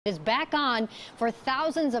Is back on for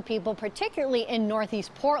thousands of people, particularly in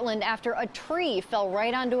Northeast Portland, after a tree fell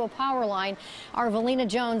right onto a power line. Our Valina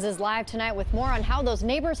Jones is live tonight with more on how those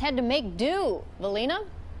neighbors had to make do. Valina?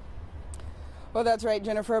 Well, that's right,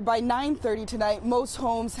 Jennifer. By 9:30 tonight, most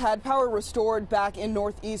homes had power restored back in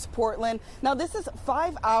Northeast Portland. Now, this is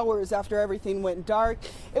 5 hours after everything went dark.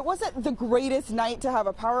 It wasn't the greatest night to have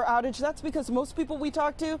a power outage. That's because most people we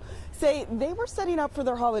talked to say they were setting up for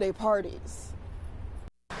their holiday parties.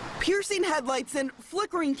 Piercing headlights and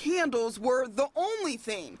flickering candles were the only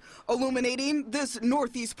thing illuminating this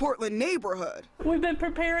Northeast Portland neighborhood. We've been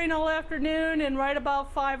preparing all afternoon, and right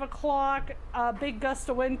about 5 o'clock, a big gust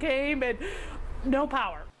of wind came and no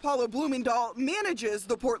power. Paula Blumendahl manages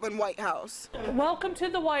the Portland White House. Welcome to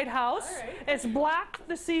the White House. It's black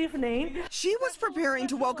this evening. She was preparing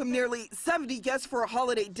to welcome nearly 70 guests for a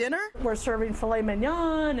holiday dinner. We're serving filet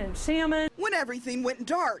mignon and salmon. When everything went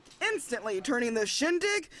dark, instantly turning the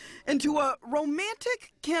shindig into a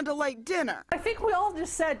romantic candlelight dinner. I think we all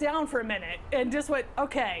just sat down for a minute and just went,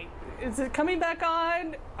 okay, is it coming back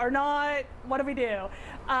on or not? What do we do?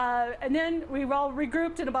 And then we all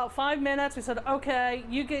regrouped in about 5 minutes. We said, okay,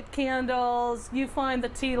 you get candles, you find the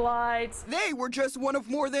tea lights. They were just one of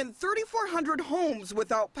more than 3,400 homes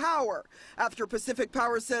without power after Pacific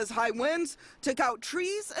Power says high winds took out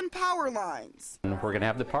trees and power lines. We're going to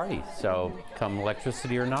have the party, so come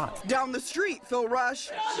electricity or not. Down the street, Phil Rush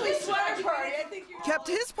kept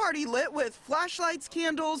his party lit with flashlights,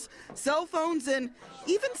 candles, cell phones, and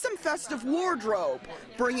even some festive wardrobe,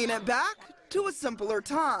 bringing it back to a simpler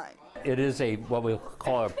time. It is what we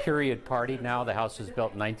call a period party now. The house was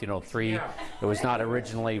built in 1903. It was not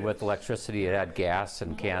originally with electricity. It had gas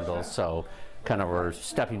and candles, so kind of we're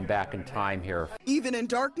stepping back in time here. Even in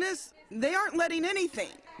darkness, they aren't letting anything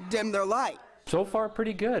dim their light. So far,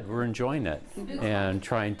 pretty good. We're enjoying it and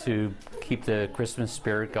trying to keep the Christmas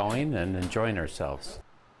spirit going and enjoying ourselves.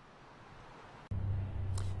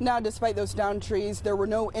 Now, despite those downed trees, there were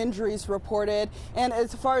no injuries reported. And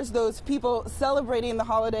as far as those people celebrating the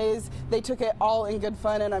holidays, they took it all in good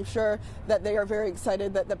fun. And I'm sure that they are very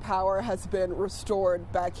excited that the power has been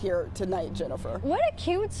restored back here tonight, Jennifer. What a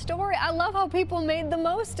cute story. I love how people made the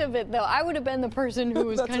most of it, though. I would have been the person who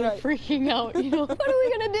was kind of freaking out. You know, what are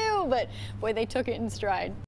we going to do? But boy, they took it in stride.